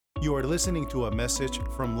You are listening to a message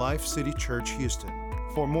from Life City Church Houston.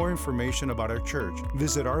 For more information about our church,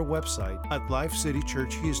 visit our website at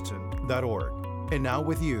lifecitychurchhouston.org. And now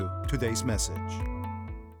with you, today's message.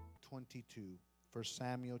 22, 1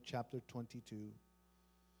 Samuel chapter 22,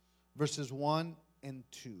 verses 1 and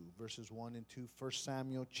 2. Verses 1 and 2, 1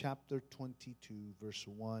 Samuel chapter 22, verse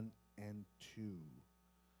 1 and 2.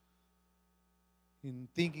 In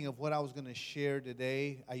thinking of what I was going to share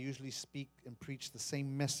today, I usually speak and preach the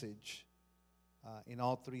same message in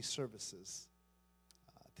all three services.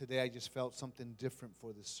 Today I just felt something different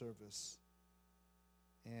for this service.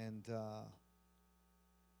 And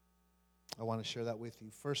I want to share that with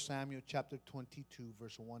you. 1 Samuel chapter 22,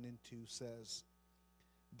 verse 1 and 2 says,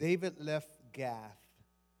 David left Gath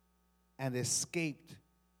and escaped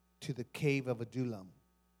to the cave of Adullam.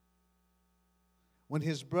 When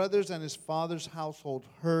his brothers and his father's household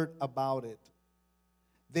heard about it,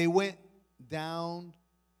 they went down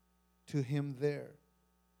to him there.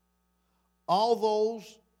 All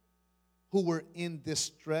those who were in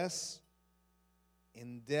distress,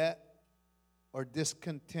 in debt, or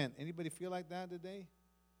discontent. Anybody feel like that today?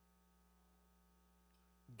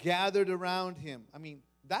 Gathered around him. I mean,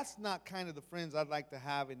 that's not kind of the friends I'd like to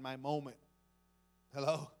have in my moment.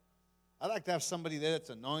 Hello? I'd like to have somebody there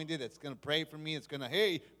that's anointed, that's going to pray for me. It's going to,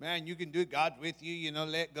 hey, man, you can do it. God's with you. You know,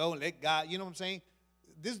 let go, let God. You know what I'm saying?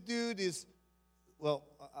 This dude is, well,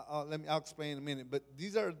 I'll explain in a minute. But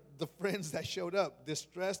these are the friends that showed up,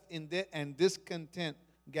 distressed, in debt, and discontent,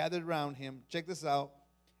 gathered around him. Check this out.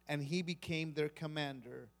 And he became their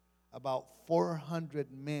commander. About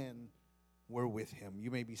 400 men were with him.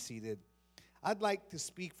 You may be seated. I'd like to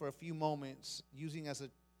speak for a few moments using as a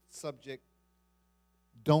subject,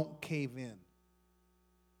 don't cave in.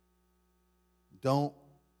 Don't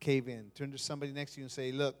cave in. Turn to somebody next to you and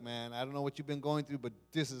say, look, man, I don't know what you've been going through, but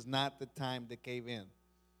this is not the time to cave in.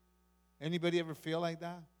 Anybody ever feel like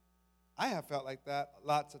that? I have felt like that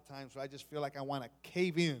lots of times where I just feel like I want to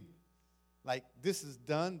cave in. Like, this is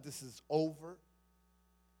done, this is over.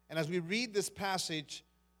 And as we read this passage,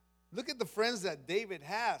 look at the friends that David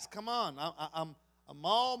has. Come on, I'm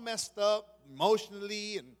all messed up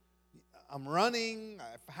emotionally, and I'm running.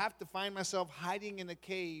 I have to find myself hiding in a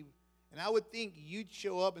cave. And I would think you'd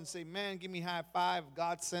show up and say, man, give me a high five.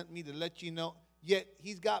 God sent me to let you know. Yet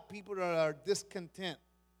he's got people that are discontent.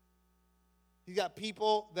 He's got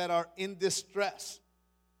people that are in distress.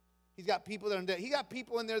 He's got people that are in debt. He got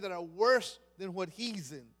people in there that are worse than what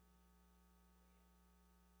he's in.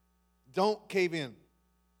 Don't cave in.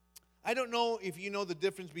 I don't know if you know the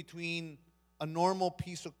difference between a normal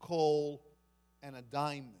piece of coal and a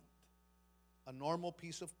diamond. A normal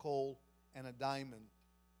piece of coal and a diamond.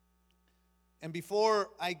 And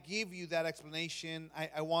before I give you that explanation,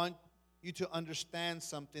 I want you to understand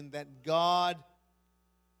something, that God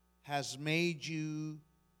has made you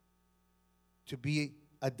to be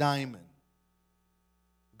a diamond.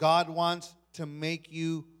 God wants to make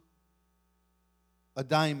you a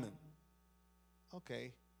diamond.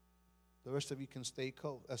 Okay. The rest of you can stay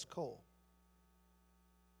as coal.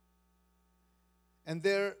 And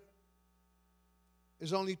there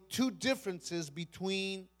is only two differences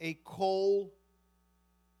between a coal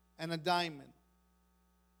and a diamond: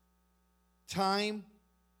 time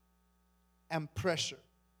and pressure.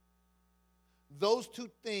 Those two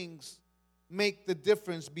things make the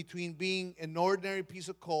difference between being an ordinary piece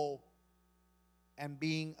of coal and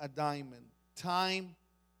being a diamond. Time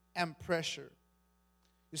and pressure.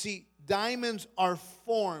 You see, diamonds are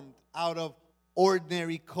formed out of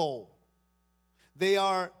ordinary coal. They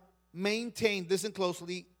are maintained, listen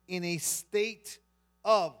closely, in a state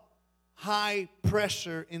of high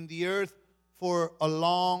pressure in the earth for a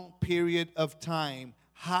long period of time.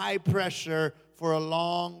 High pressure for a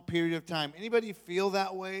long period of time. Anybody feel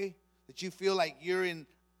that way? That you feel like you're in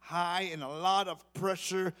high and a lot of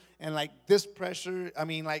pressure, and like this pressure, I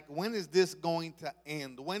mean, like, when is this going to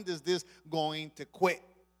end? When is this going to quit?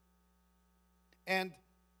 And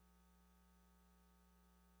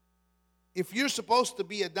if you're supposed to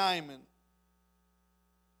be a diamond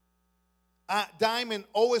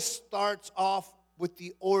always starts off with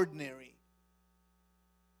the ordinary.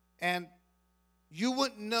 And you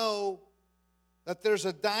wouldn't know that there's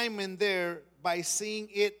a diamond there by seeing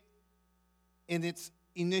it in its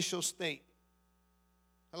initial state.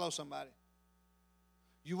 Hello, somebody.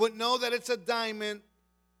 You wouldn't know that it's a diamond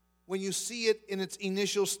when you see it in its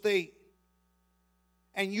initial state.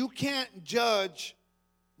 And you can't judge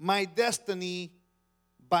my destiny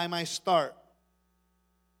by my start.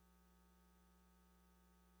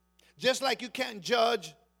 Just like you can't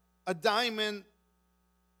judge a diamond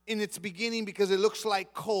in its beginning because it looks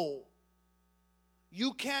like coal.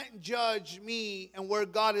 you can't judge me and where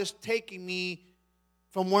God is taking me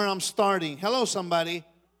from where I'm starting. Hello, somebody.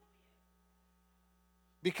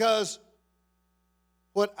 Because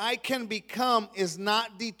what I can become is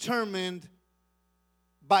not determined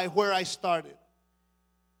by where I started.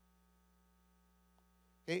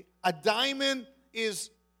 Okay? A diamond is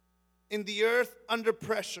in the earth under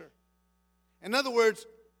pressure. In other words,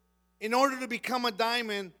 in order to become a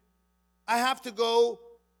diamond, I have to go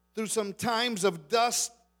through some times of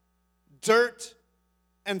dust, dirt,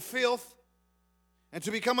 and filth. And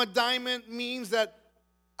to become a diamond means that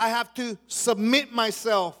I have to submit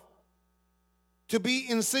myself to be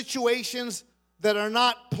in situations that are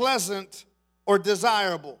not pleasant or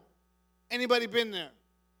desirable. Anybody been there?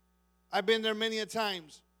 I've been there many a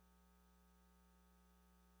times.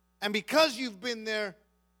 And because you've been there,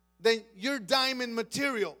 then you're diamond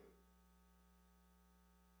material.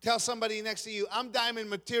 Tell somebody next to you, I'm diamond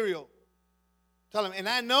material. Tell them, and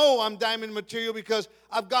I know I'm diamond material because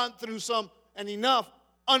I've gone through some and enough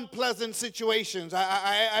unpleasant situations.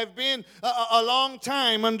 I've been a long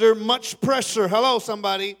time under much pressure. Hello,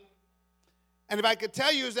 somebody. And if I could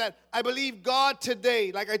tell you is that I believe God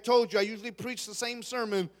today, like I told you, I usually preach the same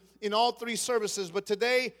sermon in all three services, but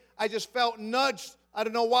today I just felt nudged, I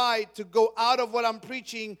don't know why, to go out of what I'm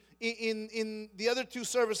preaching in the other two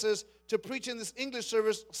services to preach in this English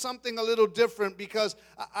service something a little different, because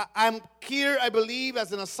I'm here, I believe,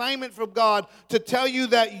 as an assignment from God to tell you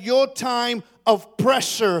that your time of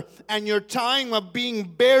pressure and your time of being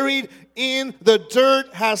buried in the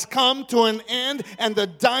dirt has come to an end, and the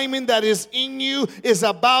diamond that is in you is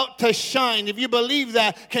about to shine. If you believe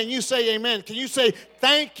that, can you say amen? Can you say,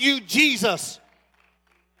 thank you, Jesus?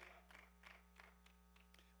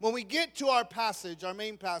 When we get to our passage, our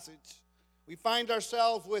main passage, we find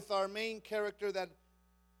ourselves with our main character that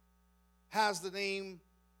has the name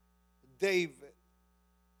David.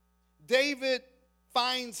 David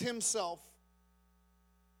finds himself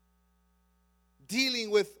dealing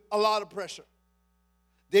with a lot of pressure.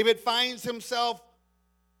 David finds himself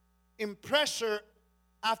in pressure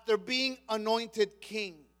after being anointed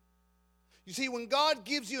king. You see, when God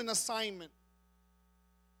gives you an assignment,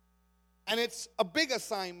 and it's a big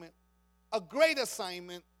assignment, a great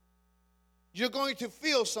assignment, you're going to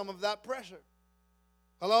feel some of that pressure.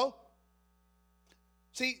 Hello?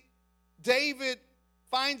 See, David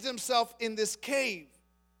finds himself in this cave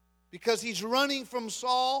because he's running from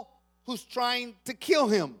Saul, who's trying to kill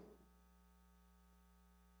him.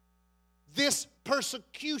 This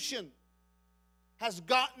persecution has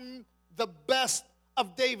gotten the best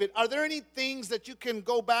of David. Are there any things that you can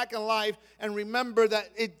go back in life and remember that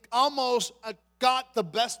it almost got the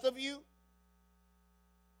best of you?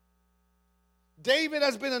 David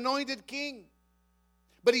has been anointed king,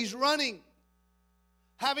 but he's running,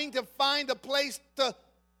 having to find a place to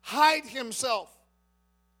hide himself.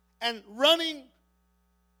 And running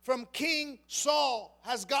from King Saul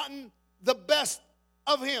has gotten the best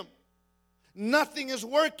of him. Nothing is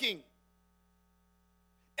working.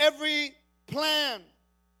 Every plan,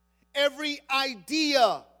 every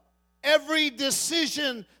idea, every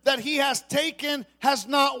decision that he has taken has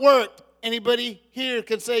not worked. Anybody here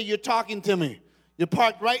can say, you're talking to me. You're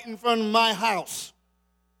parked right in front of my house.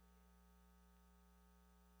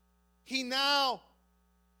 He now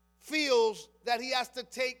feels that he has to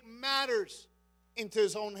take matters into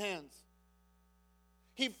his own hands.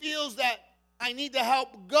 He feels that I need to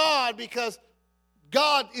help God because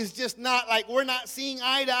God is just not like, we're not seeing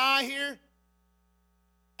eye to eye here.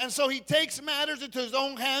 And so he takes matters into his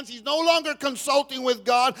own hands. He's no longer consulting with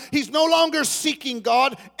God. He's no longer seeking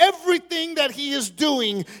God. Everything that he is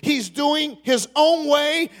doing, he's doing his own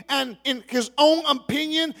way and in his own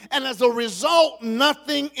opinion. And as a result,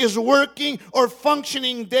 nothing is working or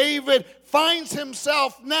functioning. David finds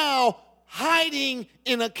himself now hiding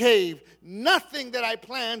in a cave. Nothing that I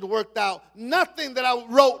planned worked out. Nothing that I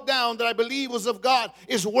wrote down that I believe was of God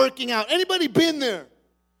is working out. Anybody been there?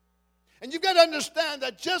 And you've got to understand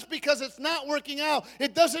that just because it's not working out,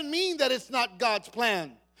 it doesn't mean that it's not God's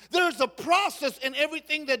plan. There's a process in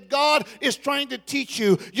everything that God is trying to teach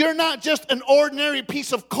you. You're not just an ordinary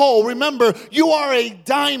piece of coal. Remember, you are a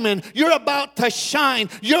diamond. You're about to shine.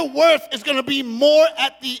 Your worth is going to be more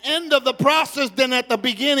at the end of the process than at the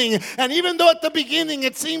beginning. And even though at the beginning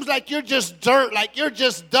it seems like you're just dirt, like you're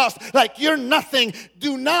just dust, like you're nothing,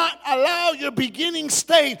 do not allow your beginning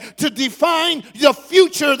state to define the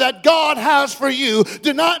future that God has for you.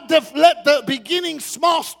 Do not let the beginning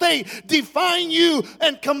small state define you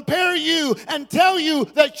and compare you and tell you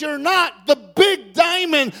that you're not the big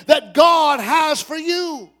diamond that God has for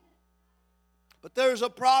you. But there's a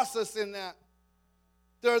process in that.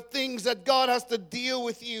 There are things that God has to deal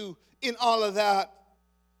with you in all of that.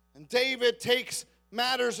 And David takes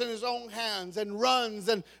matters in his own hands and runs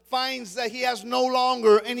and finds that he has no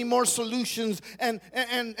longer any more solutions and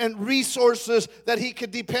resources that he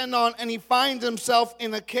could depend on. And he finds himself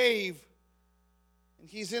in a cave. And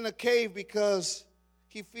he's in a cave because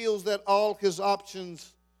he feels that all his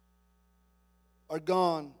options are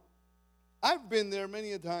gone. I've been there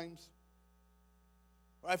many a times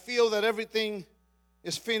where I feel that everything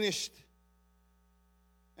is finished.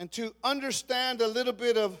 And to understand a little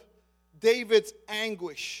bit of David's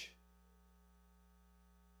anguish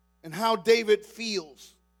and how David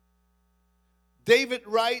feels, David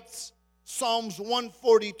writes Psalms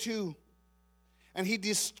 142, and he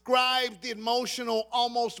describes the emotional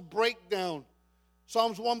almost breakdown.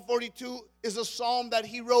 Psalms 142 is a psalm that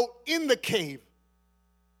he wrote in the cave.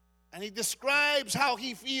 And he describes how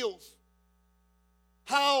he feels,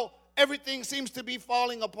 how everything seems to be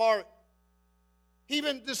falling apart. He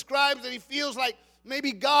even describes that he feels like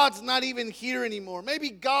maybe God's not even here anymore. Maybe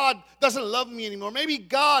God doesn't love me anymore. Maybe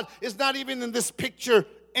God is not even in this picture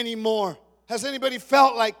anymore. Has anybody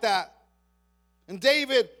felt like that? And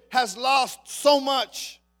David has lost so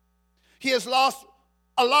much. He has lost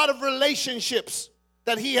a lot of relationships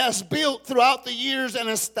that he has built throughout the years and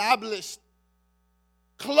established.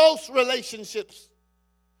 Close relationships.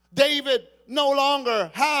 David no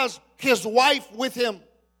longer has his wife with him.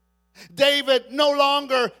 David no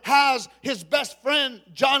longer has his best friend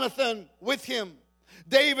Jonathan with him.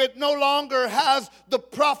 David no longer has the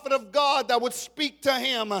prophet of God that would speak to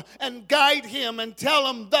him and guide him and tell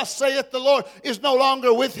him, thus saith the Lord, is no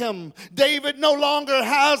longer with him. David no longer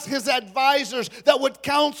has his advisors that would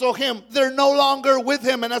counsel him. They're no longer with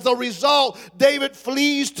him. And as a result, David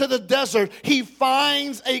flees to the desert. He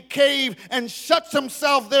finds a cave and shuts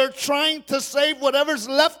himself there, trying to save whatever's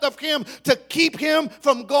left of him to keep him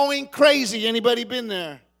from going crazy. Anybody been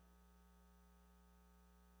there?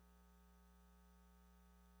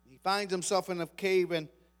 Finds himself in a cave, and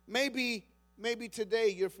maybe today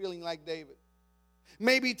you're feeling like David.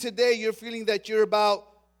 Maybe today you're feeling that you're about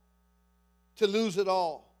to lose it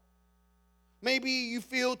all. Maybe you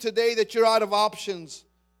feel today that you're out of options.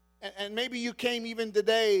 And maybe you came even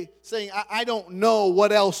today saying, I don't know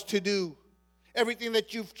what else to do. Everything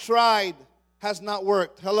that you've tried has not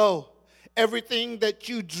worked. Hello. Everything that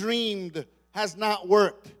you dreamed has not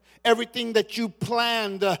worked. Everything that you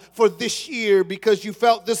planned for this year because you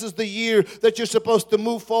felt this is the year that you're supposed to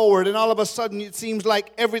move forward. And all of a sudden it seems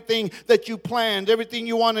like everything that you planned, everything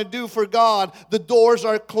you want to do for God, the doors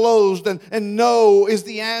are closed and no is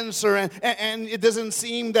the answer. And it doesn't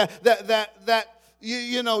seem that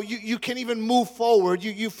you can even move forward.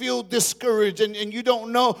 You feel discouraged and you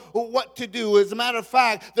don't know what to do. As a matter of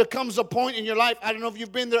fact, there comes a point in your life, I don't know if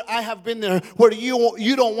you've been there, I have been there, where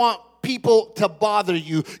you don't want people to bother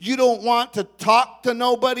you. You don't want to talk to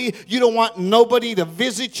nobody. You don't want nobody to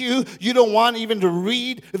visit you. You don't want even to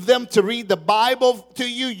read the Bible to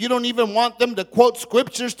you. You don't even want them to quote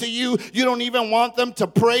scriptures to you. You don't even want them to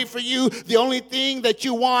pray for you. The only thing that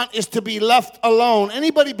you want is to be left alone.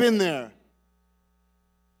 Anybody been there?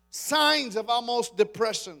 Signs of almost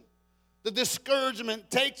depression. The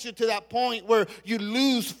discouragement takes you to that point where you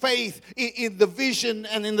lose faith in the vision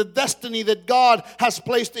and in the destiny that God has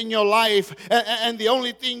placed in your life. And the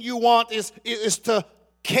only thing you want is to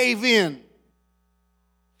cave in.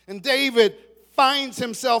 And David finds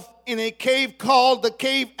himself in a cave called the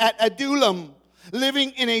cave at Adullam,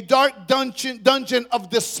 living in a dark dungeon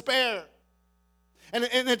of despair. And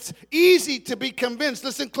it's easy to be convinced,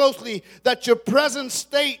 listen closely, that your present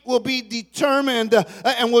state will be determined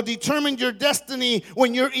and will determine your destiny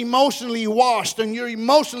when you're emotionally washed and you're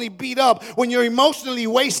emotionally beat up, when you're emotionally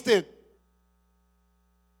wasted.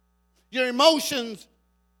 Your emotions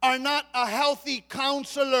are not a healthy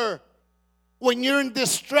counselor when you're in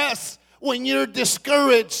distress, when you're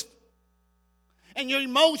discouraged. And your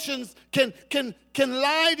emotions can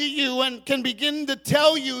lie to you and can begin to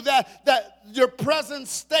tell you that your present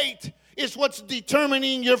state is what's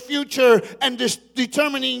determining your future and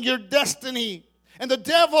determining your destiny. And the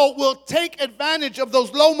devil will take advantage of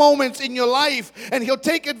those low moments in your life, and he'll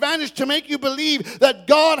take advantage to make you believe that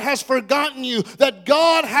God has forgotten you, that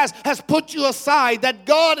God has put you aside, that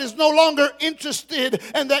God is no longer interested,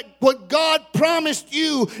 and that what God promised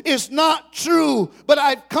you is not true. But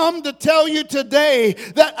I've come to tell you today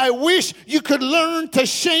that I wish you could learn to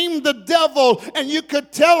shame the devil, and you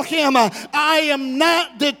could tell him, I am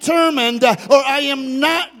not determined, or I am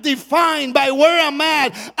not defined by where I'm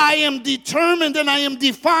at. I am determined and I am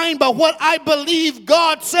defined by what I believe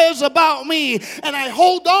God says about me. And I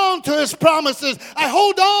hold on to His promises. I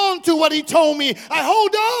hold on to what He told me. I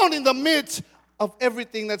hold on in the midst of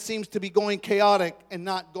everything that seems to be going chaotic and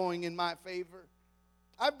not going in my favor.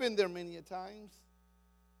 I've been there many a times.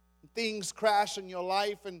 Things crash in your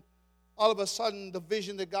life, and all of a sudden the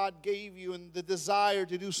vision that God gave you and the desire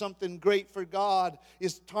to do something great for God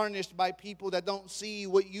is tarnished by people that don't see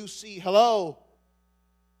what you see. Hello?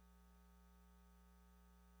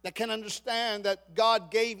 That can understand that God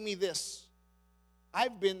gave me this.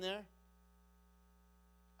 I've been there.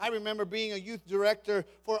 I remember being a youth director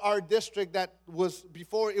for our district that was,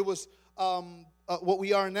 before it was what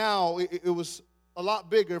we are now, it was a lot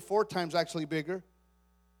bigger, 4 times actually bigger.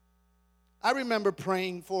 I remember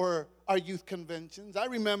praying for our youth conventions. I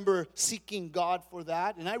remember seeking God for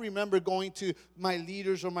that. And I remember going to my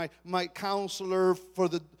leaders or my counselor for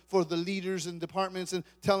the leaders and departments and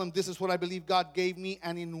tell them this is what I believe God gave me.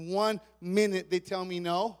 And in 1 minute they tell me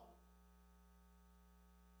no.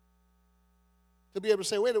 To be able to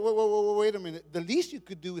say, wait a minute. The least you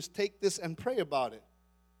could do is take this and pray about it.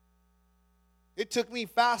 It took me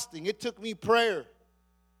fasting. It took me prayer.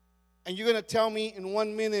 And you're going to tell me in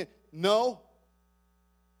 1 minute, no?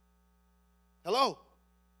 Hello?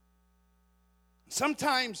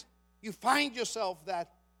 Sometimes you find yourself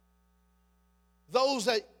that those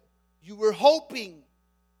that you were hoping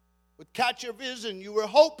would catch your vision, you were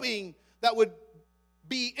hoping that would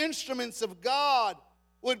be instruments of God,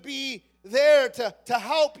 would be there to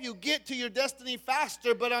help you get to your destiny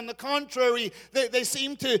faster, but on the contrary, they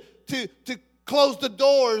seem to close the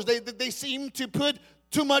doors. They seem to put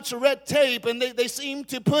too much red tape, and they seem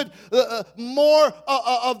to put more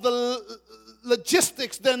of the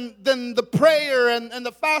logistics than the prayer and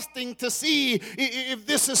the fasting to see if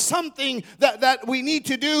this is something that we need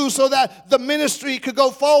to do so that the ministry could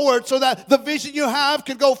go forward, so that the vision you have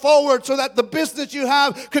could go forward, so that the business you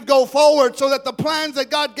have could go forward, so that the plans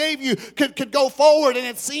that God gave you could go forward. And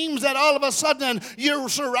it seems that all of a sudden you're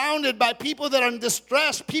surrounded by people that are in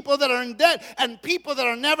distress, people that are in debt, and people that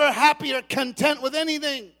are never happy or content with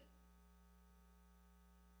anything.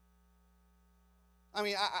 I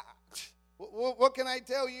mean, what can I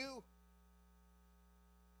tell you?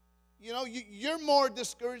 You know, you're more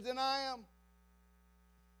discouraged than I am.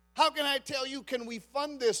 How can I tell you, can we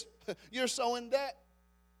fund this? You're so in debt.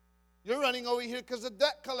 You're running over here because the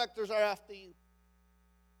debt collectors are after you.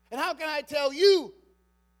 And how can I tell you,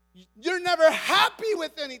 you're never happy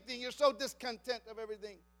with anything. You're so discontent of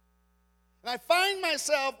everything. And I find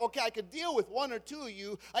myself, okay, I could deal with 1 or 2 of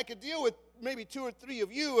you. I could deal with maybe 2 or 3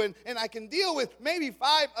 of you. And I can deal with maybe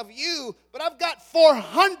 5 of you. But I've got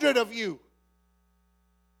 400 of you.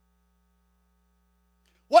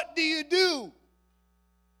 What do you do?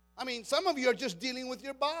 I mean, some of you are just dealing with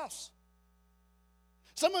your boss.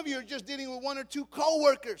 Some of you are just dealing with 1 or 2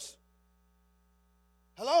 co-workers.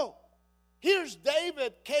 Hello? Here's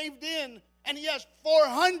David caved in, and he has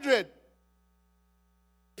 400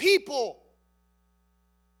 people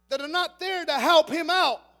that are not there to help him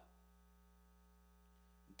out.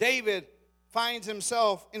 David finds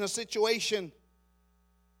himself in a situation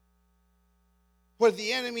where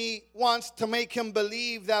the enemy wants to make him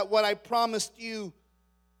believe that what I promised you,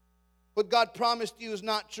 what God promised you, is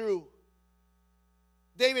not true.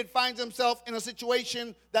 David finds himself in a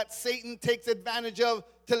situation that Satan takes advantage of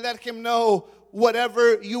to let him know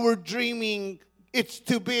whatever you were dreaming, it's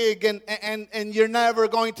too big, and you're never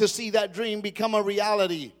going to see that dream become a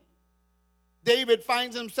reality. David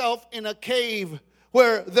finds himself in a cave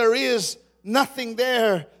where there is nothing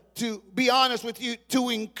there, to be honest with you,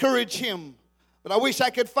 to encourage him. But I wish I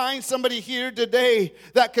could find somebody here today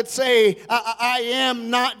that could say, I am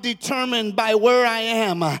not determined by where I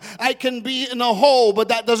am. I can be in a hole, but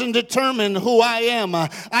that doesn't determine who I am.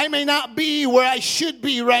 I may not be where I should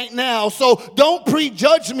be right now, so don't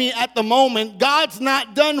prejudge me at the moment. God's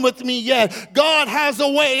not done with me yet. God has a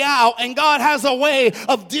way out, and God has a way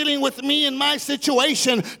of dealing with me in my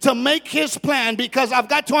situation to make His plan, because I've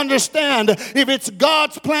got to understand, if it's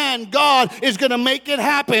God's plan, God is going to make it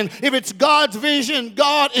happen. If it's God's vision,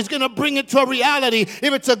 God is going to bring it to a reality.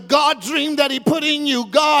 If it's a God dream that He put in you,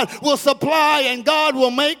 God will supply and God will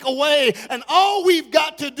make a way. And all we've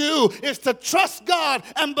got to do is to trust God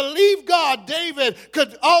and believe God. David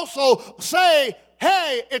could also say,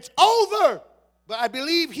 hey, it's over, But I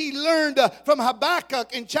believe he learned from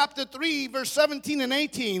Habakkuk in chapter 3, verse 17 and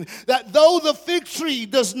 18, that though the fig tree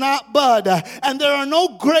does not bud, and there are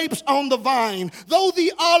no grapes on the vine, though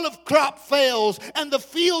the olive crop fails, and the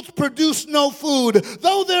fields produce no food,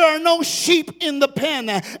 though there are no sheep in the pen,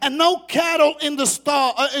 and no cattle in the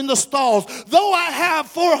stalls, though I have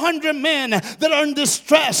 400 men that are in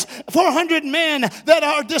distress, 400 men that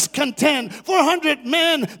are discontent, 400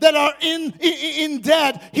 men that are in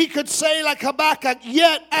debt, he could say like Habakkuk,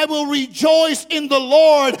 yet I will rejoice in the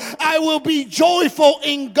Lord. I will be joyful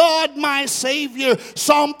in God my Savior.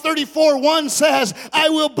 Psalm 34:1 says, I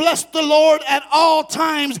will bless the Lord at all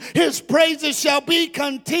times. His praises shall be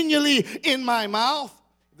continually in my mouth.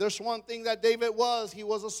 There's one thing that David was. He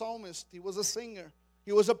was a psalmist. He was a singer.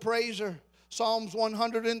 He was a praiser. Psalms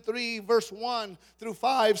 103 verse 1 through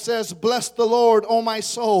 5 says, bless the Lord, O my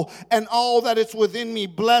soul, and all that is within me.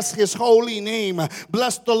 Bless his holy name.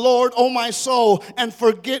 Bless the Lord, O my soul, and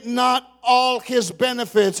forget not all his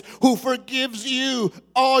benefits, who forgives you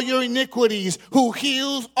all your iniquities, who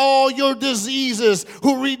heals all your diseases,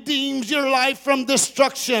 who redeems your life from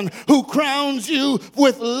destruction, who crowns you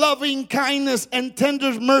with loving kindness and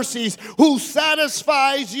tender mercies, who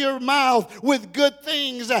satisfies your mouth with good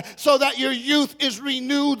things, so that your youth is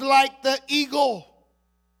renewed like the eagle.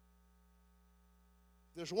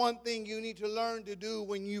 There's one thing you need to learn to do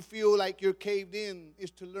when you feel like you're caved in,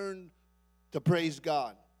 is to learn to praise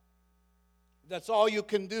God. That's all you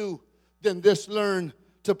can do, then just learn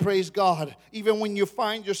to praise God. Even when you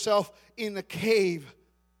find yourself in a cave,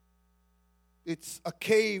 it's a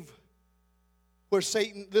cave where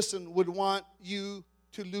Satan, listen, would want you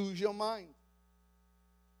to lose your mind.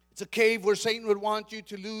 It's a cave where Satan would want you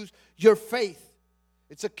to lose your faith.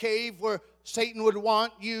 It's a cave where Satan would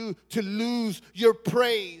want you to lose your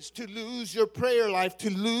praise, to lose your prayer life, to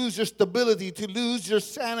lose your stability, to lose your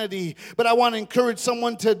sanity. But I want to encourage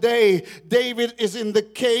someone today. David is in the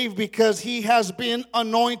cave because he has been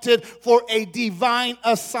anointed for a divine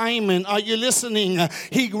assignment. Are you listening?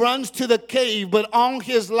 He runs to the cave, but on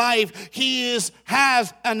his life, he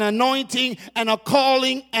has an anointing and a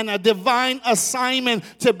calling and a divine assignment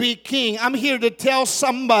to be king. I'm here to tell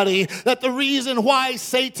somebody that the reason why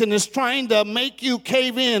Satan is trying to make you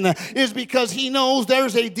cave in is because he knows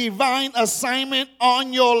there's a divine assignment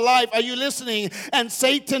on your life. Are you listening? And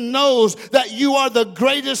Satan knows that you are the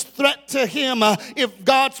greatest threat to him if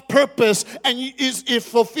God's purpose is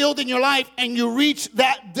fulfilled in your life and you reach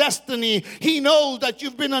that destiny. He knows that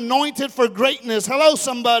you've been anointed for greatness. Hello,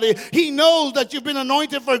 somebody. He knows that you've been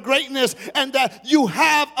anointed for greatness and that you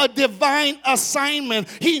have a divine assignment.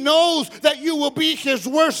 He knows that you will be his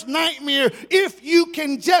worst nightmare if you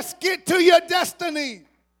can just get to your destiny.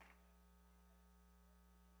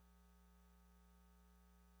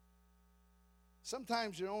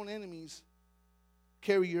 Sometimes your own enemies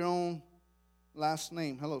carry your own last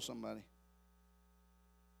name. Hello, somebody.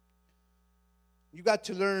 You got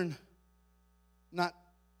to learn not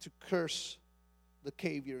to curse the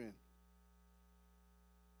cave you're in.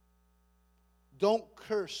 Don't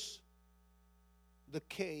curse the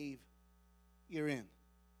cave you're in.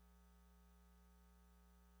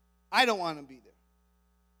 I don't want to be there.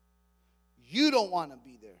 You don't want to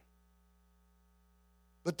be there.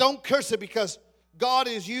 But don't curse it, because God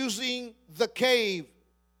is using the cave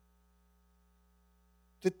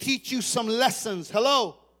to teach you some lessons.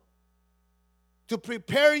 Hello. To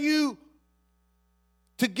prepare you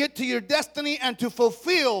to get to your destiny and to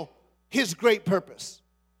fulfill his great purpose.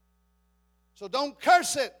 So don't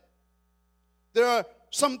curse it. There are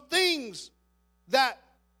some things that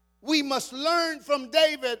we must learn from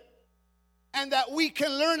David, and that we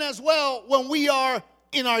can learn as well when we are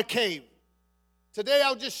in our cave. Today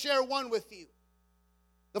I'll just share one with you.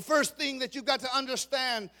 The first thing that you've got to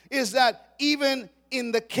understand is that even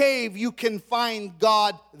in the cave you can find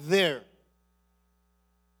God there.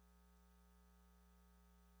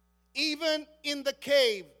 Even in the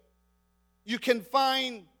cave you can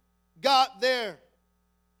find God there.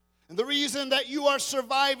 And the reason that you are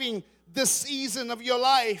surviving this season of your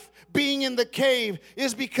life, being in the cave,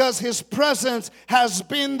 is because his presence has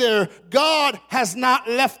been there. God has not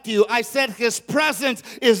left you. I said his presence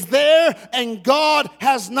is there and God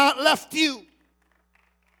has not left you.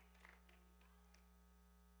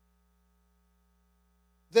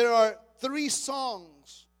 There are 3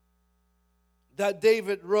 songs that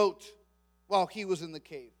David wrote while he was in the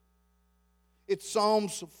cave. It's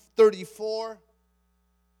Psalms 34.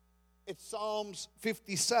 It's Psalms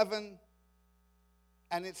 57,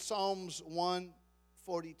 and it's Psalms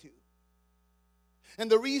 142.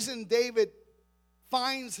 And the reason David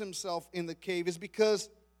finds himself in the cave is because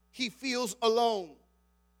he feels alone.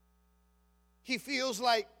 he feels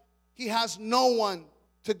like he has no one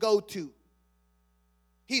to go to.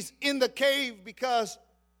 He's in the cave because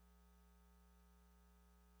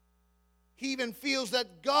he even feels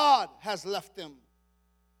that God has left him.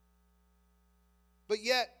 But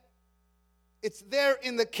yet, it's there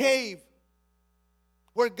in the cave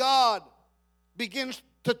where God begins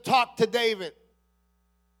to talk to David.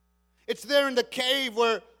 It's there in the cave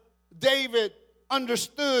where David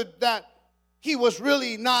understood that he was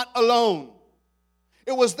really not alone.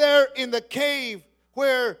 It was there in the cave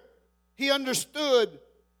where he understood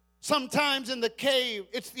sometimes in the cave,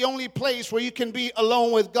 it's the only place where you can be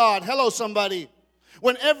alone with God. Hello, somebody.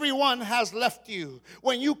 When everyone has left you,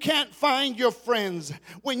 when you can't find your friends,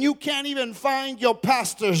 when you can't even find your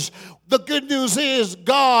pastors, the good news is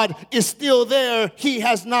God is still there. He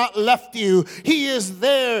has not left you. He is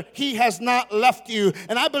there. He has not left you.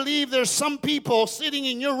 And I believe there's some people sitting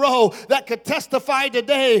in your row that could testify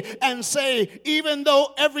today and say, even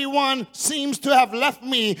though everyone seems to have left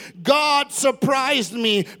me, God surprised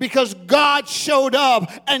me because God showed up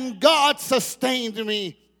and God sustained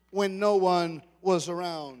me when no one was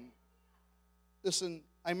around. Listen,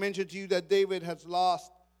 I mentioned to you that David has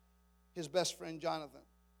lost his best friend Jonathan.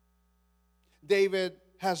 David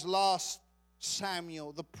has lost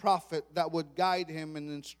Samuel, the prophet that would guide him and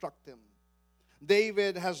instruct him.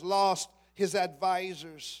 David has lost his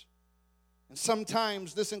advisors. And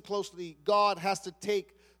sometimes, listen closely, God has to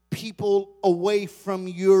take people away from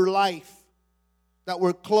your life that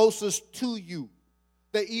were closest to you,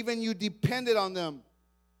 that even you depended on them,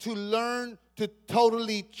 to learn to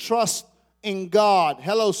totally trust in God.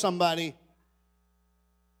 Hello, somebody.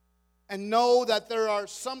 And know that there are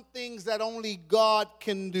some things that only God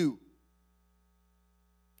can do.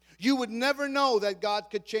 You would never know that God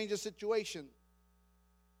could change a situation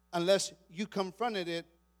unless you confronted it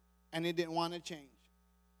and it didn't want to change.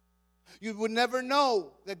 You would never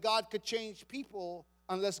know that God could change people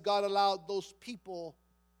unless God allowed those people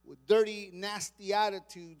with dirty, nasty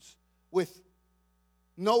attitudes, with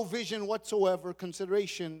no vision whatsoever,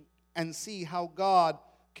 consideration, and see how God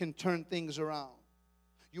can turn things around.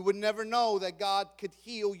 You would never know that God could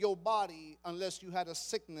heal your body unless you had a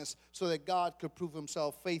sickness so that God could prove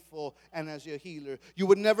himself faithful and as your healer. You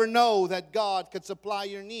would never know that God could supply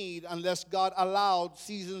your need unless God allowed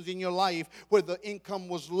seasons in your life where the income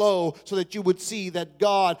was low so that you would see that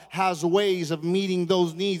God has ways of meeting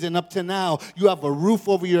those needs. And up to now, you have a roof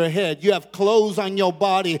over your head. You have clothes on your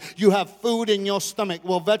body. You have food in your stomach.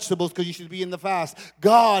 Well, vegetables because you should be in the fast.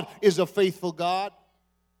 God is a faithful God.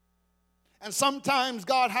 And sometimes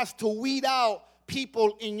God has to weed out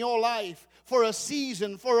people in your life for a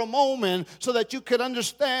season, for a moment, so that you could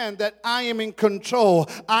understand that I am in control.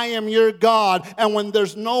 I am your God. And when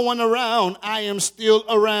there's no one around, I am still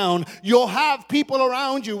around. You'll have people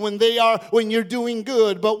around you when you're doing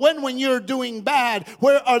good. But when you're doing bad,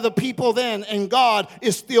 where are the people then? And God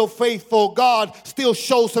is still faithful. God still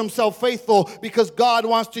shows himself faithful because God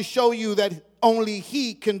wants to show you that only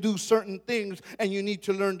he can do certain things, and you need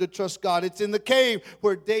to learn to trust God. It's in the cave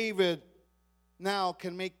where David now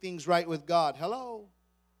can make things right with God. Hello?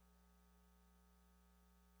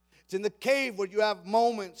 It's in the cave where you have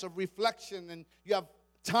moments of reflection and you have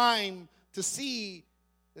time to see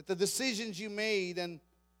that the decisions you made and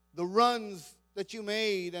the runs that you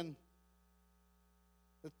made and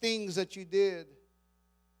the things that you did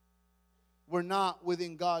were not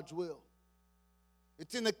within God's will.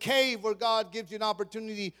 It's in the cave where God gives you an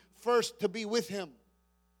opportunity first to be with him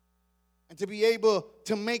and to be able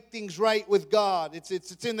to make things right with God.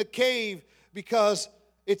 It's in the cave because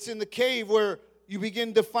it's in the cave where you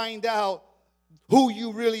begin to find out who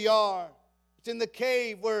you really are. It's in the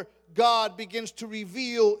cave where God begins to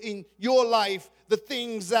reveal in your life the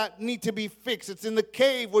things that need to be fixed. It's in the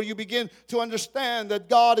cave where you begin to understand that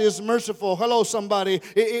God is merciful. Hello, somebody.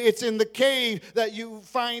 It's in the cave that you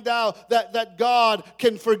find out that God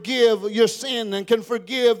can forgive your sin and can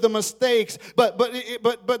forgive the mistakes.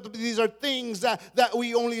 But these are things that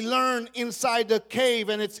we only learn inside the cave.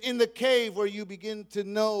 And it's in the cave where you begin to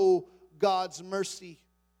know God's mercy.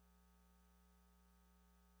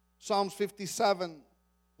 Psalms 57,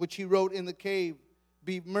 which he wrote in the cave.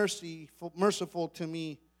 Be merciful to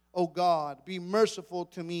me, O God. Be merciful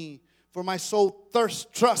to me, for my soul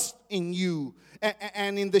trusts in you.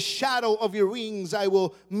 And in the shadow of your wings I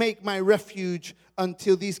will make my refuge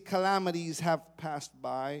until these calamities have passed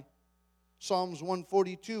by. Psalms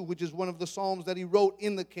 142, which is one of the psalms that he wrote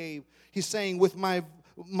in the cave. He's saying, with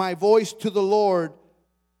my voice to the Lord,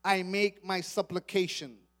 I make my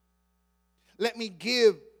supplication. Let me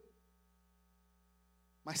give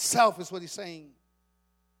myself, is what he's saying.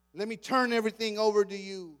 Let me turn everything over to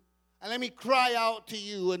you. And let me cry out to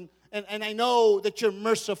you, and I know that you're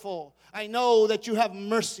merciful. I know that you have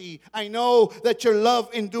mercy. I know that your love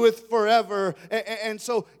endureth forever. And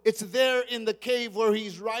so it's there in the cave where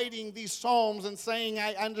he's writing these psalms and saying,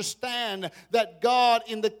 I understand that God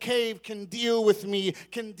in the cave can deal with me,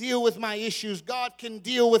 can deal with my issues. God can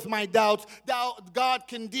deal with my doubts. God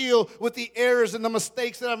can deal with the errors and the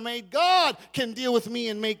mistakes that I've made. God can deal with me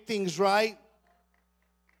and make things right.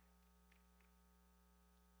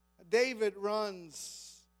 David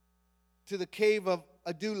runs to the cave of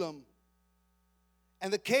Adullam.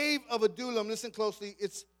 And the cave of Adullam, listen closely,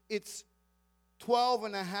 it's 12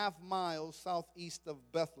 and a half miles southeast of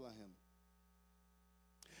Bethlehem.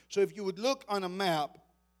 So if you would look on a map,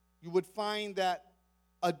 you would find that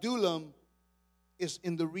Adullam is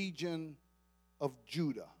in the region of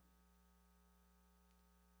Judah.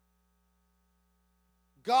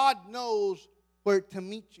 God knows where to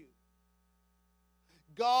meet you.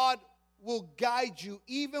 God will guide you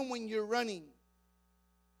even when you're running.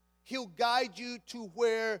 He'll guide you to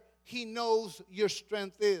where he knows your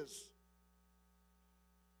strength is.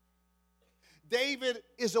 David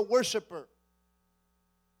is a worshiper.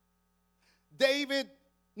 David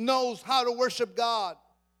knows how to worship God.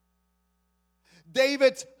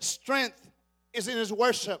 David's strength is in his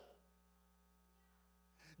worship.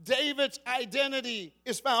 David's identity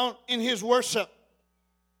is found in his worship.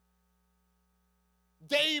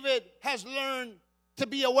 David has learned to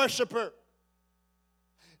be a worshiper.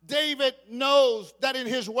 David knows that in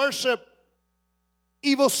his worship,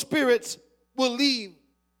 evil spirits will leave.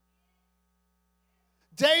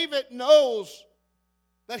 David knows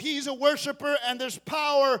that he's a worshiper and there's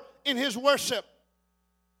power in his worship.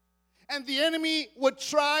 And the enemy would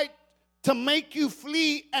try to make you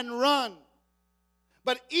flee and run.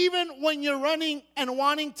 But even when you're running and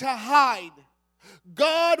wanting to hide,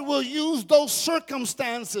 God will use those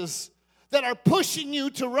circumstances that are pushing you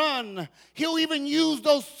to run. He'll even use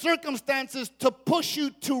those circumstances to push you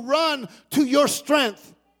to run to your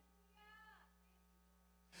strength.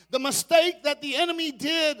 The mistake that the enemy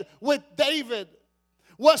did with David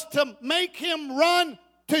was to make him run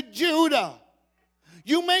to Judah.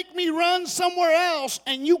 You make me run somewhere else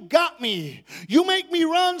and you got me. You make me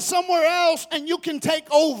run somewhere else and you can take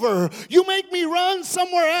over. You make me run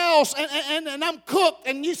somewhere else and I'm cooked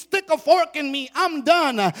and you stick a fork in me, I'm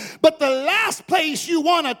done. But the last place you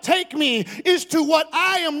want to take me is to what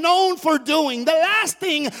I am known for doing. The last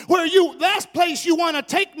place you want to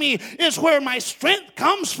take me is where my strength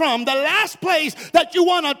comes from. The last place that you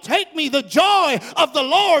want to take me, the joy of the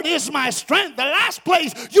Lord is my strength. The last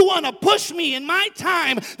place you want to push me in my time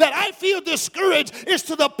that I feel discouraged is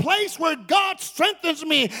to the place where God strengthens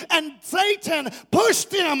me. And Satan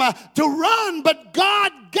pushed him to run, but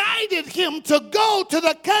God guided him to go to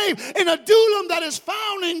the cave in Adullam that is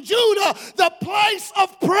found in Judah, the place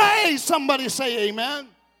of praise. Somebody say amen.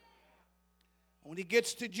 When he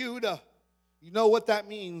gets to Judah, you know what that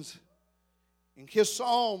means. In his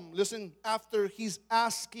psalm, listen, after he's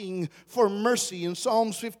asking for mercy in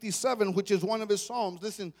Psalms 57, which is one of his psalms,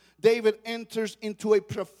 listen, David enters into a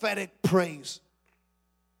prophetic praise.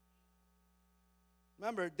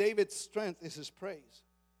 Remember, David's strength is his praise.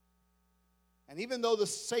 And even though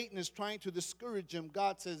Satan is trying to discourage him,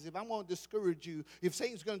 God says, if I'm going to discourage you, if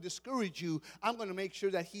Satan's going to discourage you, I'm going to make sure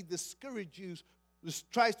that he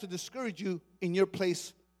tries to discourage you in your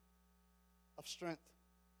place of strength.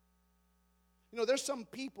 You know, there's some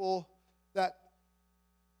people that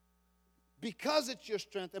because it's your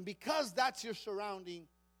strength and because that's your surrounding,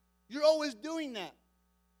 you're always doing that.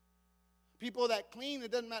 People that clean,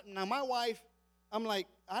 it doesn't matter. Now, my wife, I'm like,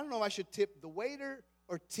 I don't know if I should tip the waiter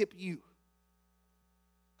or tip you.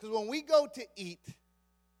 Because when we go to eat,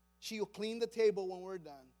 she'll clean the table when we're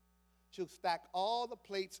done. She'll stack all the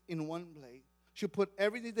plates in one plate. She'll put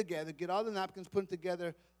everything together, get all the napkins, put them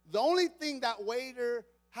together. The only thing that waiter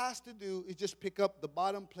has to do is just pick up the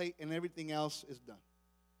bottom plate and everything else is done.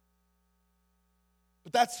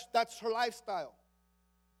 But that's her lifestyle.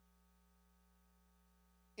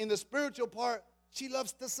 In the spiritual part, she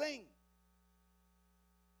loves to sing.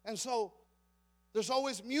 And so there's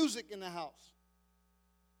always music in the house.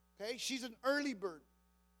 Okay? She's an early bird.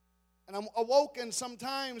 And I'm awoken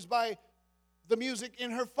sometimes by the music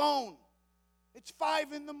in her phone. It's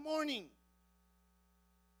 5 a.m.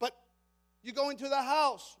 But you go into the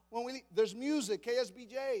house, there's music.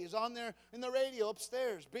 KSBJ is on there in the radio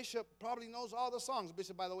upstairs. Bishop probably knows all the songs.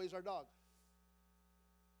 Bishop, by the way, is our dog.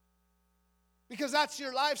 Because that's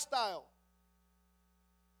your lifestyle.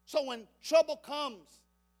 So when trouble comes,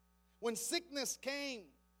 when sickness came,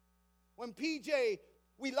 when PJ,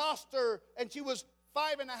 we lost her and she was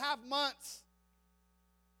 5.5 months.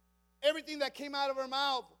 everything that came out of her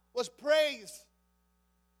mouth was praise.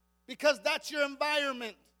 Because that's your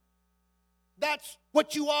environment. That's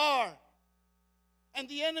what you are. And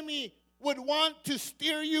the enemy would want to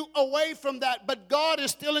steer you away from that, but God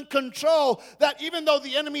is still in control. That even though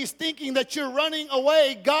the enemy is thinking that you're running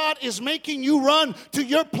away, God is making you run to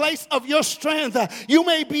your place of your strength. You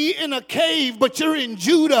may be in a cave, but you're in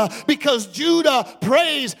Judah, because Judah,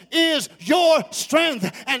 praise is your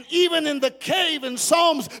strength. And even in the cave in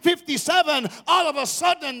Psalms 57, all of a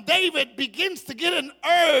sudden David begins to get an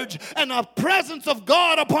urge and a presence of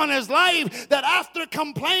God upon his life, that after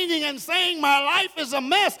complaining and saying my life is a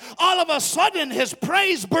mess, all of a sudden his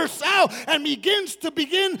praise bursts out and begin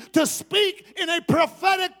to speak in a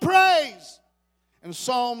prophetic praise. In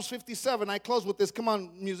Psalms 57, I close with this. Come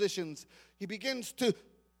on, musicians. He begins to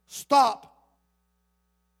stop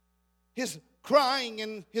his crying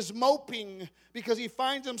and his moping, because he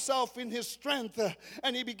finds himself in his strength,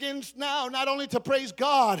 and he begins now not only to praise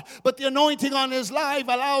God, but the anointing on his life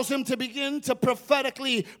allows him to begin to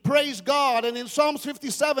prophetically praise God. And in Psalms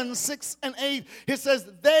 57, 6 and 8, it says,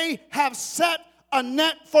 they have set a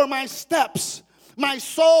net for my steps. My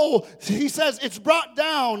soul, he says, it's brought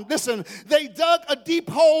down. Listen, they dug a deep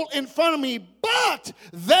hole in front of me, but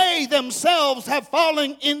they themselves have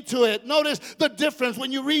fallen into it. Notice the difference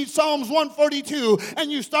when you read Psalms 142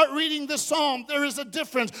 and you start reading this psalm. There is a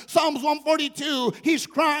difference. Psalms 142, he's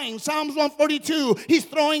crying. Psalms 142, he's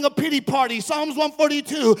throwing a pity party. Psalms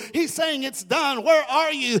 142, he's saying it's done. Where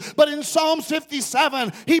are you? But in Psalms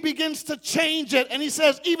 57, he begins to change it, and he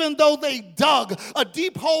says, even though they dug a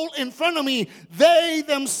deep hole in front of me, they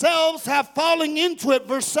themselves have fallen into it.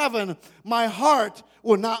 Verse 7, my heart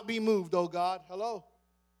will not be moved, oh God. Hello?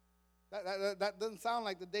 That doesn't sound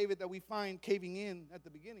like the David that we find caving in at the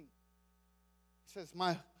beginning. He says,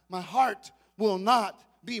 my heart will not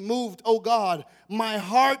be moved, oh God. My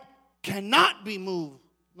heart cannot be moved.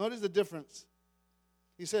 Notice the difference.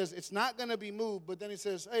 He says, it's not going to be moved, but then he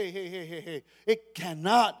says, hey, it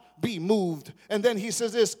cannot be moved. And then he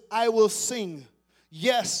says this, I will sing.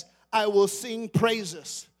 Yes, I will sing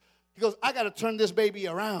praises. He goes, I got to turn this baby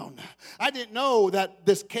around. I didn't know that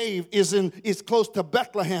this cave is close to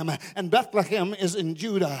Bethlehem, and Bethlehem is in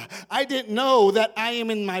Judah. I didn't know that I am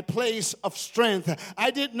in my place of strength.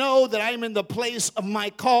 I didn't know that I am in the place of my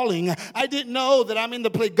calling. I didn't know that I'm in the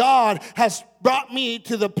place. God has brought me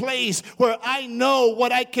to the place where I know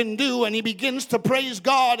what I can do. And he begins to praise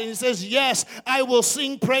God, and he says, yes, I will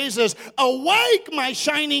sing praises. Awake, my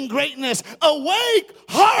shining greatness. Awake,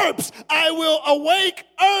 harps. I will awake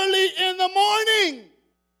early in the morning.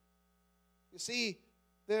 You see,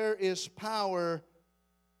 there is power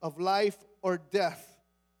of life or death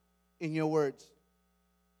in your words.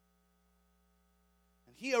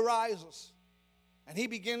 And he arises, and he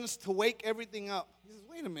begins to wake everything up. He says,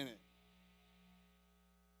 wait a minute.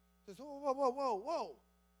 He says, whoa.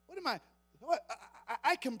 What am I?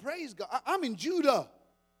 I can praise God. I'm in Judah.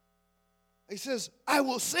 He says, I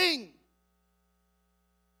will sing.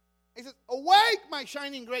 He says, awake, my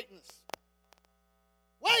shining greatness.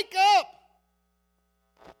 Wake up.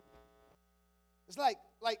 It's like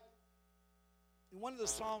in one of the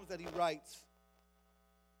psalms that he writes,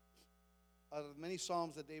 out of many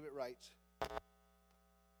psalms that David writes,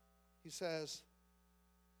 he says,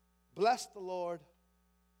 bless the Lord,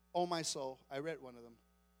 O my soul. I read one of them.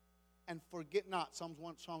 And forget not, Psalms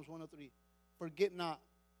 103, forget not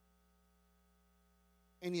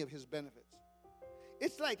any of his benefits.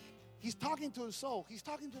 It's like he's talking to his soul. He's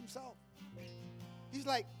talking to himself. He's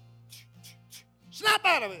like, snap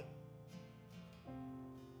out of it.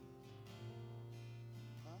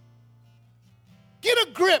 Huh? Get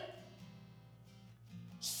a grip.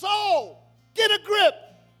 Soul, get a grip.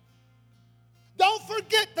 Don't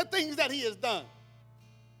forget the things that he has done.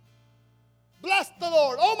 Bless the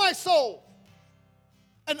Lord, oh my soul,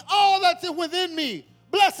 and all that's within me.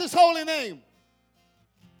 Bless his holy name.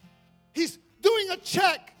 He's doing a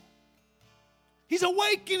check. He's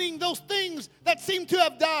awakening those things that seem to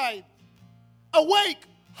have died. Awake,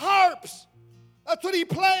 harps. That's what he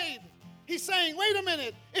played. He's saying, wait a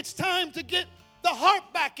minute, it's time to get the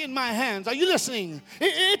harp back in my hands. Are you listening?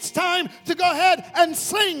 It's time to go ahead and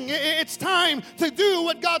sing. It's time to do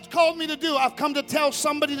what God's called me to do. I've come to tell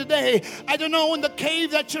somebody today, I don't know in the cave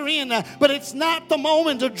that you're in, but it's not the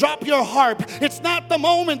moment to drop your harp. It's not the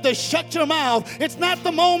moment to shut your mouth. It's not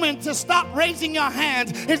the moment to stop raising your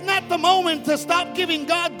hands. It's not the moment to stop giving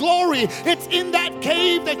God glory. It's in that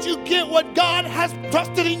cave that you get what God has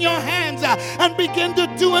trusted in your hands and begin to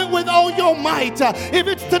do it with all your might. If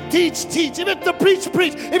it's to teach, teach. If it's to preach.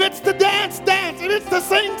 If it's to dance, dance. If it's to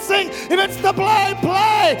sing, sing. If it's to play,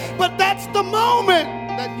 play. But that's the moment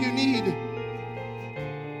that you need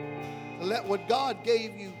to let what God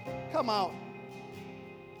gave you come out.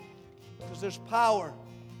 Because there's power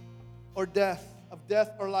or death, of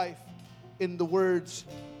death or life, in the words.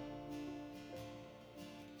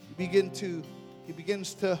 He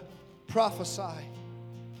begins to prophesy.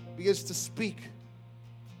 He begins to speak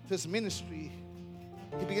to his ministry.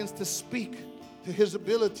 He begins to speak to his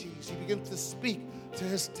abilities. He begins to speak to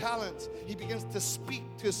his talents. He begins to speak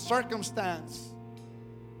to his circumstance.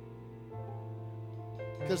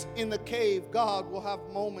 Because in the cave, God will have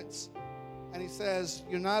moments and he says,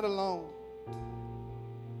 you're not alone.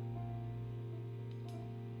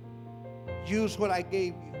 Use what I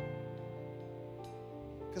gave you.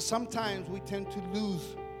 Because sometimes we tend to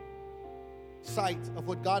lose sight of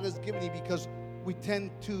what God has given you because we tend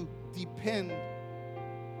to depend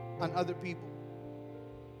on other people.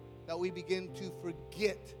 That we begin to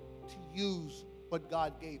forget to use what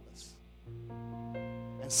God gave us.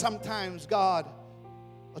 And sometimes God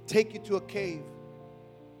will take you to a cave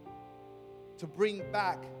to bring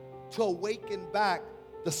back, to awaken back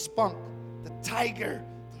the spunk, the tiger,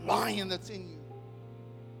 the lion that's in you.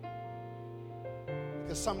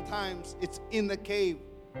 Because sometimes it's in the cave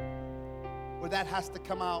where that has to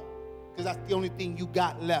come out, because that's the only thing you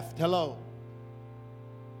got left. Hello.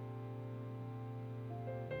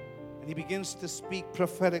 And he begins to speak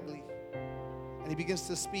prophetically. And he begins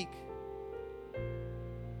to speak.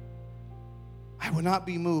 I will not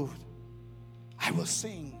be moved. I will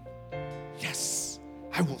sing. Yes,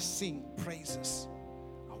 I will sing praises.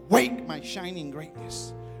 Awake, my shining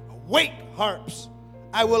greatness. Awake, harps.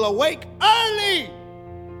 I will awake early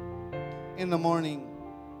in the morning.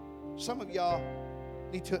 Some of y'all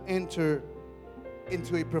need to enter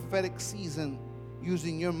into a prophetic season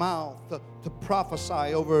using your mouth to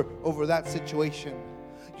prophesy over that situation.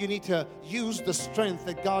 You need to use the strength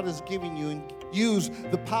that God has given you and use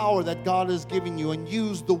the power that God has given you and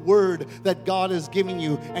use the word that God has given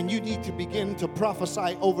you. And you need to begin to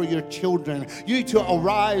prophesy over your children. You need to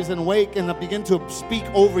arise and wake and begin to speak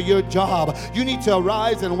over your job. You need to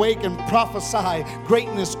arise and wake and prophesy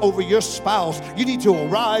greatness over your spouse. You need to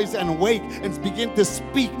arise and wake and begin to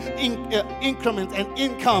speak increment and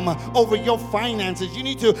income over your finances. You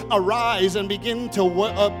need to arise and begin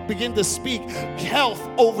to speak health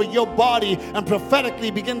over your body and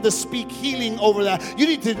prophetically begin to speak healing over that. You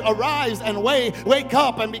need to arise and wake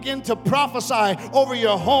up and begin to prophesy over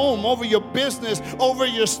your home, over your business, over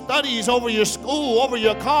your studies, over your school, over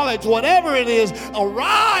your college, whatever it is.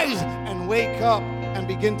 Arise and wake up and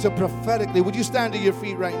begin to prophetically. Would you stand to your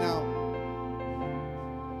feet right now?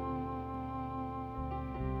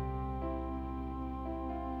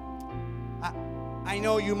 I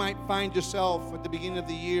know you might find yourself at the beginning of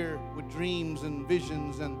the year with dreams and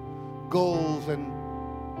visions and goals, and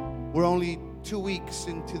we're only 2 weeks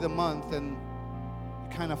into the month and you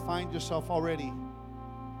kind of find yourself already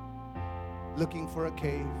looking for a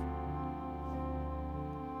cave.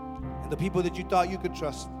 And the people that you thought you could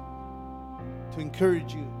trust to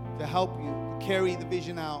encourage you, to help you, to carry the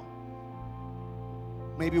vision out,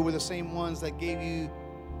 maybe were the same ones that gave you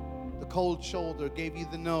the cold shoulder, gave you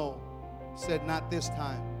the no, said not this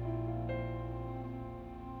time.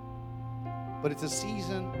 But it's a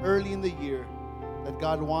season early in the year that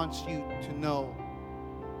God wants you to know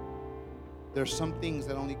there's some things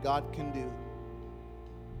that only God can do.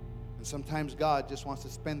 And sometimes God just wants to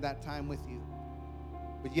spend that time with you.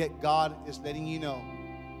 But yet God is letting you know,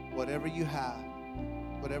 whatever you have,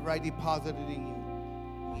 whatever I deposited in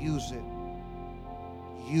you, use it.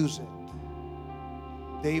 Use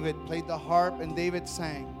it. David played the harp and David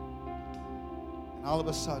sang. And all of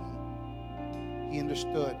a sudden, he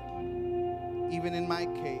understood, even in my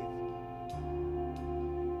cave,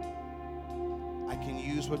 I can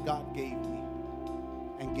use what God gave me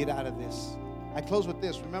and get out of this. I close with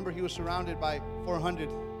this. Remember, he was surrounded by 400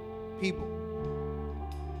 people.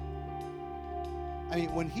 I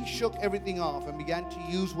mean, when he shook everything off and began to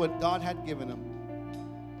use what God had given him,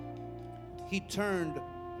 he turned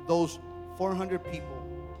those 400 people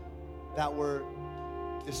that were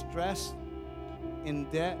distressed, in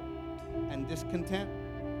debt, and discontent,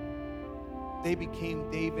 they became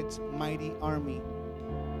David's mighty army.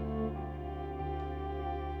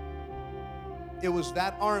 It was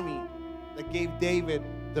that army that gave David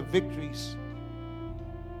the victories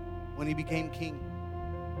when he became king.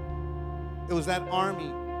 It was that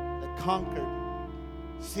army that conquered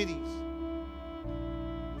cities.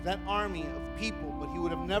 It was that army of people, but he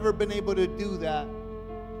would have never been able to do that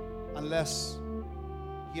unless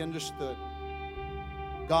he understood.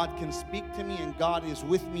 God can speak to me, and God is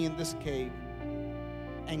with me in this cave.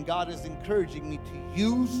 And God is encouraging me to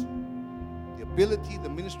use the ability, the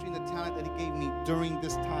ministry, and the talent that He gave me during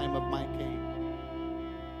this time of my cave.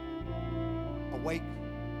 Awake.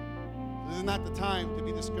 This is not the time to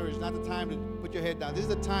be discouraged, not the time to put your head down. This is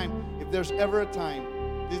the time, if there's ever a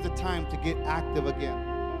time, this is the time to get active again.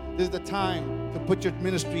 This is the time to put your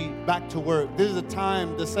ministry back to work. This is the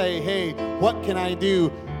time to say, hey, what can I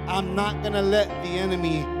do? I'm not going to let the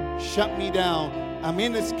enemy shut me down. I'm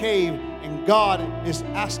in this cave, and God is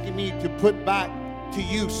asking me to put back to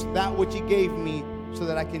use that which He gave me so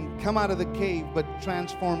that I can come out of the cave but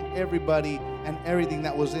transform everybody and everything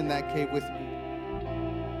that was in that cave with me.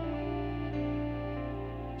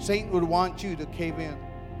 Satan would want you to cave in.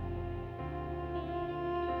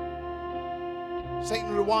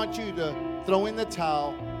 Satan would want you to throw in the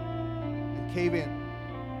towel and cave in.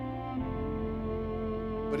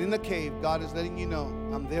 But in the cave, God is letting you know,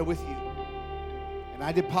 I'm there with you. And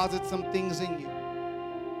I deposit some things in you.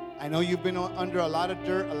 I know you've been under a lot of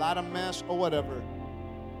dirt, a lot of mess, or whatever.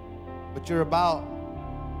 But you're about,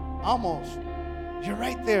 almost, you're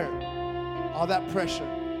right there. All that pressure,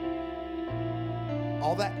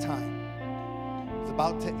 all that time is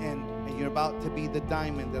about to end, and you're about to be the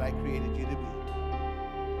diamond that I created you to be.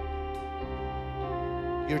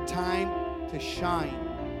 Your time to shine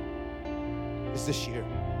is this year.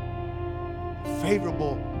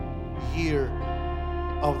 Favorable year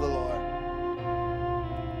of the Lord.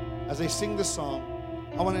 As I sing this song,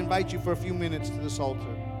 I want to invite you for a few minutes to this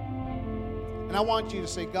altar. And I want you to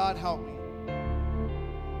say, God, help me.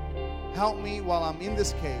 Help me while I'm in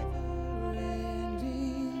this cave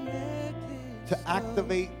to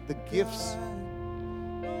activate the gifts,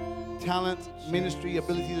 talent, ministry,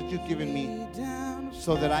 abilities that you've given me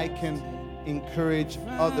so that I can encourage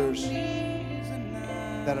others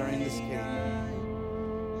that are in this cave.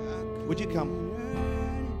 Would you come?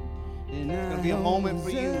 It's going to be a moment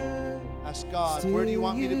for you. Ask God, where do you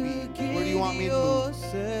want me to be? Where do you want me to move?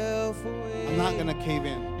 I'm not going to cave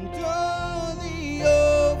in.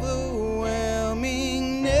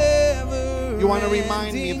 You want to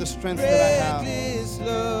remind me of the strength that I have.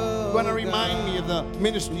 You want to remind me of the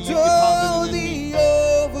ministry you've deposited in me.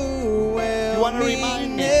 You want to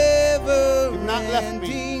remind me you've not left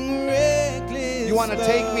me. You want to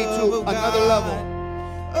take me to another level.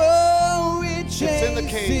 It's in the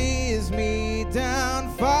cave. Me down,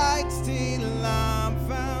 fights till I'm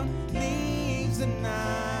found, leaves the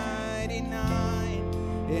 99,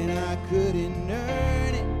 and I couldn't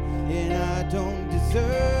earn it, and I don't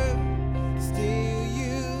deserve. Still,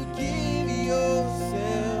 you give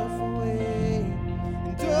yourself away,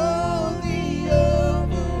 and all the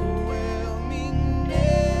overwhelming,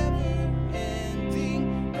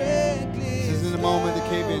 never-ending, reckless. This is the moment to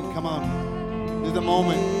cave in. Come on. This is the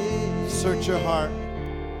moment. Search your heart.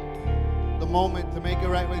 The moment to make it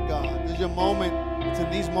right with God. This is your moment. It's in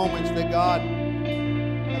these moments that God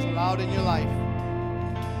has allowed in your life.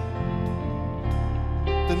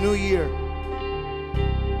 The new year.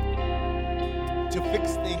 To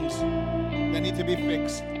fix things that need to be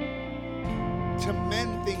fixed. To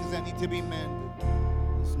mend things that need to be mended.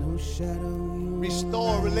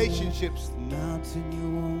 Restore relationships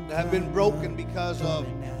that have been broken because of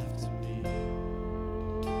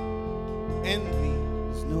envy.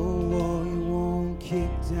 No wall you won't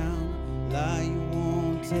kick down, lie you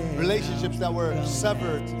won't tear. Relationships that were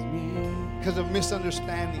severed because of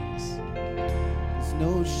misunderstandings.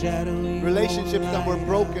 No shadow. Relationships that were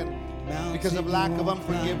broken because of lack of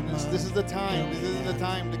unforgiveness. This is the time. This isn't the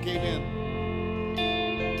time to cave in.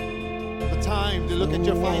 The time to look at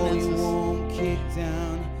your finances.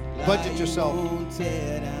 Budget yourself.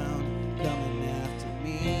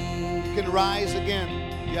 You can rise again.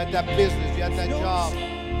 You had that business. You had that job.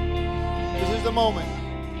 This is the moment.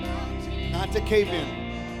 Not to cave in.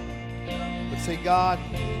 But say, God,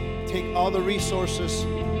 take all the resources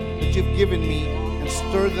that you've given me and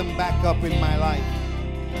stir them back up in my life.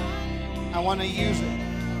 I want to use it.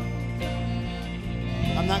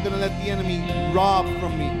 I'm not going to let the enemy rob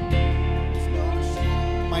from me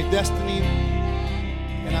my destiny,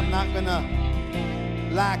 and I'm not going to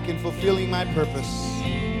lack in fulfilling my purpose.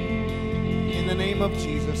 In the name of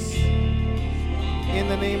Jesus. In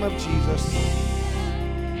the name of Jesus.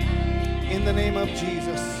 In the name of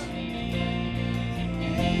Jesus.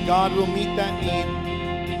 God will meet that need.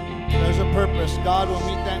 There's a purpose. God will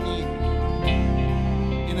meet that need.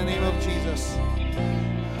 In the name of Jesus.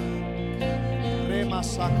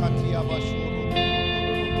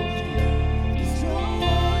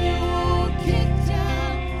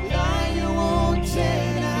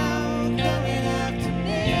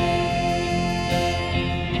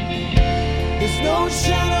 No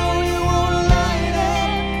shadow you won't light up,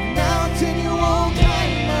 mountain you won't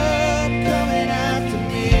climb up, coming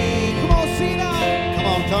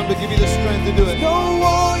give you the strength to do it. No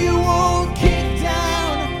wall you won't kick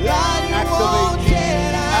down, lie you won't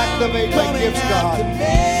tear down. Activate my Coming gifts, God. after me.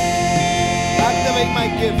 Activate my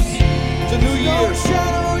gifts. It's a new No year.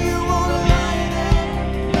 shadow you won't light up,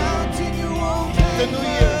 mountain you won't It's a climb new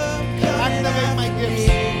year. up. Coming Activate my after gifts.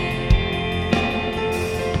 me.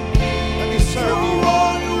 Let me serve No you.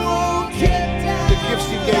 wall you won't kick down, The gifts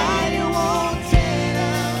you gave me. lie you won't tear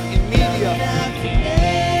down. In media,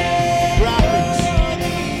 graphics,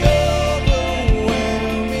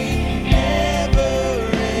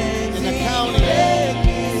 in accounting,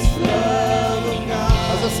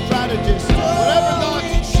 as a strategist, whatever God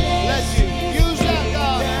led you, use that,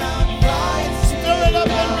 God. Stir it up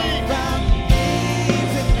in me.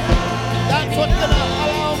 That's what's gonna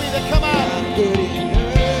allow me to come out.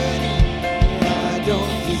 I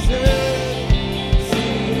don't deserve.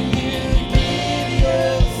 See you give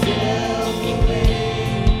yourself away.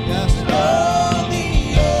 Yes, Lord. All the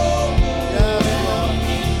Yes, Lord.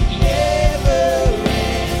 never-ending,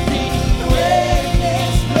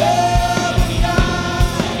 reckless love of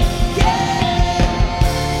God.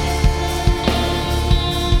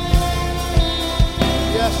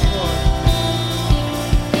 Yes, Lord.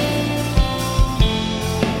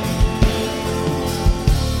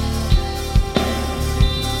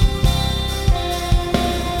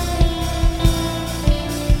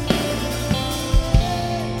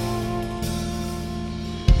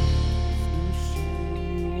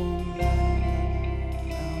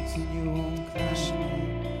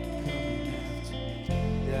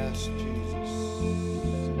 Yes, Jesus.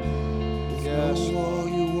 Yes, No wall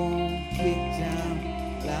Lord. you won't kick down,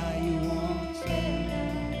 lie you won't tear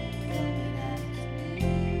down, coming after me.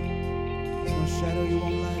 There's no shadow you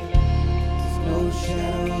won't light up. There's no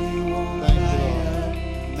shadow you won't Thank you, light up,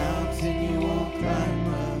 mountain you won't climb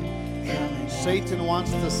up, coming Satan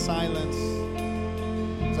wants to silence.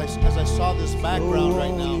 As I saw this background right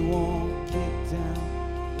You now, won't kick down,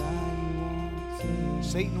 lie you won't tear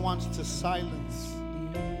Satan wants to silence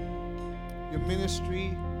your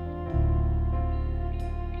ministry,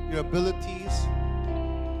 your abilities,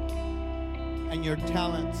 and your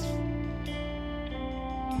talents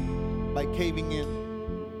by caving in.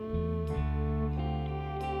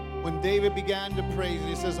 When David began to praise,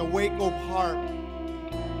 he says, "Awake, O harp,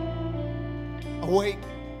 awake,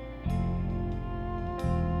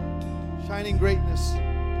 shining greatness."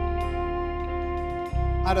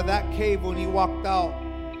 Out of that cave, when he walked out,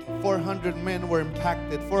 400 men were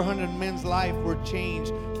impacted. 400 men's life were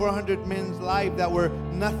changed. 400 men's life that were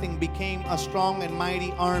nothing became a strong and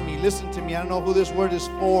mighty army. Listen to me. I don't know who this word is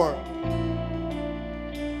for.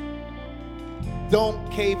 Don't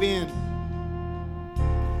cave in.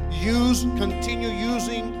 Continue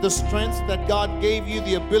using the strengths that God gave you,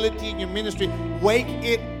 the ability in your ministry. Wake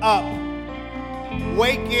it up.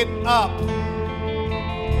 Wake it up.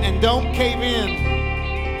 And don't cave in.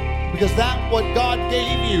 Because that's what God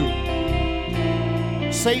gave you.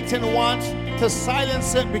 Satan wants to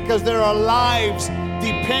silence it because there are lives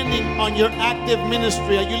depending on your active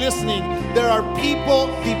ministry. Are you listening? There are people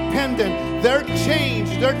dependent. Their change,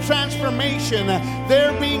 their transformation,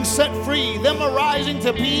 their being set free, them arising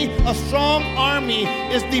to be a strong army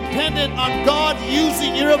is dependent on God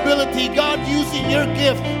using your ability, God using your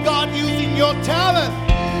gift, God using your talent.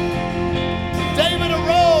 David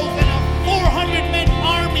arose in a 400-man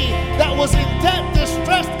army that was in debt,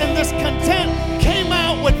 distressed, and discontent, came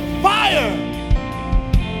out with fire.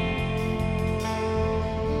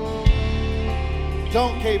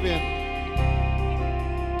 Don't cave in.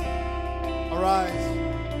 Arise.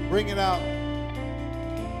 Bring it out.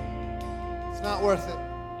 It's not worth it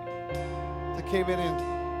to cave it in.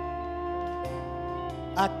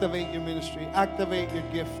 Activate your ministry. Activate your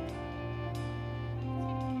gift.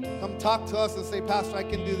 Come talk to us and say, "Pastor, I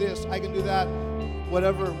can do this. I can do that.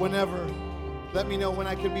 Whatever, whenever. Let me know when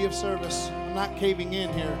I can be of service." I'm not caving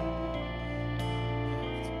in here.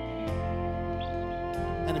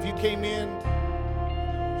 And if you came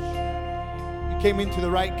into the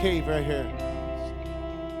right cave right here.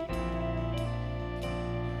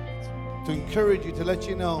 To encourage you, to let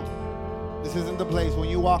you know this isn't the place. When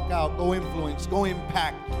you walk out, go influence, go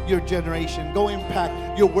impact your generation, go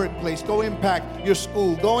impact your workplace, go impact your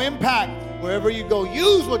school, go impact wherever you go.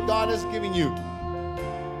 Use what God has given you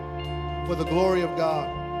for the glory of God.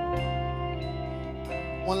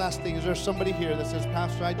 One last thing, is there somebody here that says,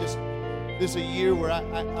 "Pastor, this is a year where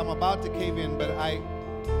I'm about to cave in, but I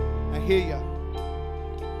hear you,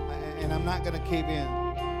 and I'm not going to cave in.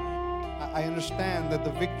 I understand that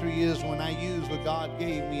the victory is when I use what God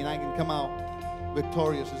gave me and I can come out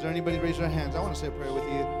victorious." Is there anybody raise their hands? I want to say a prayer with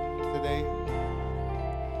you today.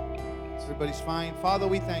 Is Everybody's fine. Father,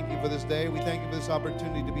 we thank you for this day. We thank you for this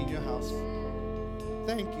opportunity to be in your house.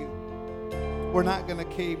 Thank you. We're not going to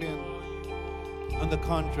cave in. On the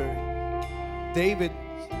contrary, David,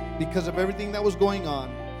 because of everything that was going on,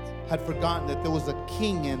 had forgotten that there was a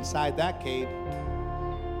king inside that cave.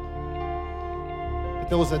 That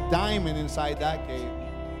there was a diamond inside that cave.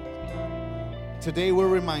 Today we're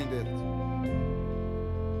reminded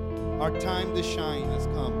our time to shine has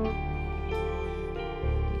come.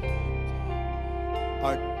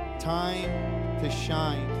 Our time to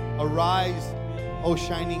shine. Arise, O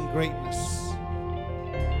shining greatness.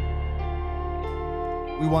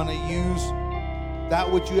 We want to use that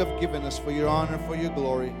which you have given us for your honor, for your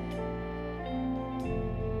glory.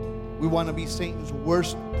 We want to be Satan's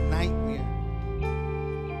worst nightmare.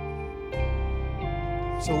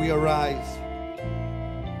 So we arise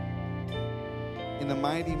in the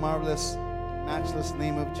mighty, marvelous, matchless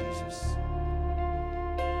name of Jesus.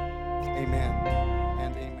 Amen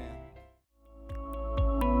and amen.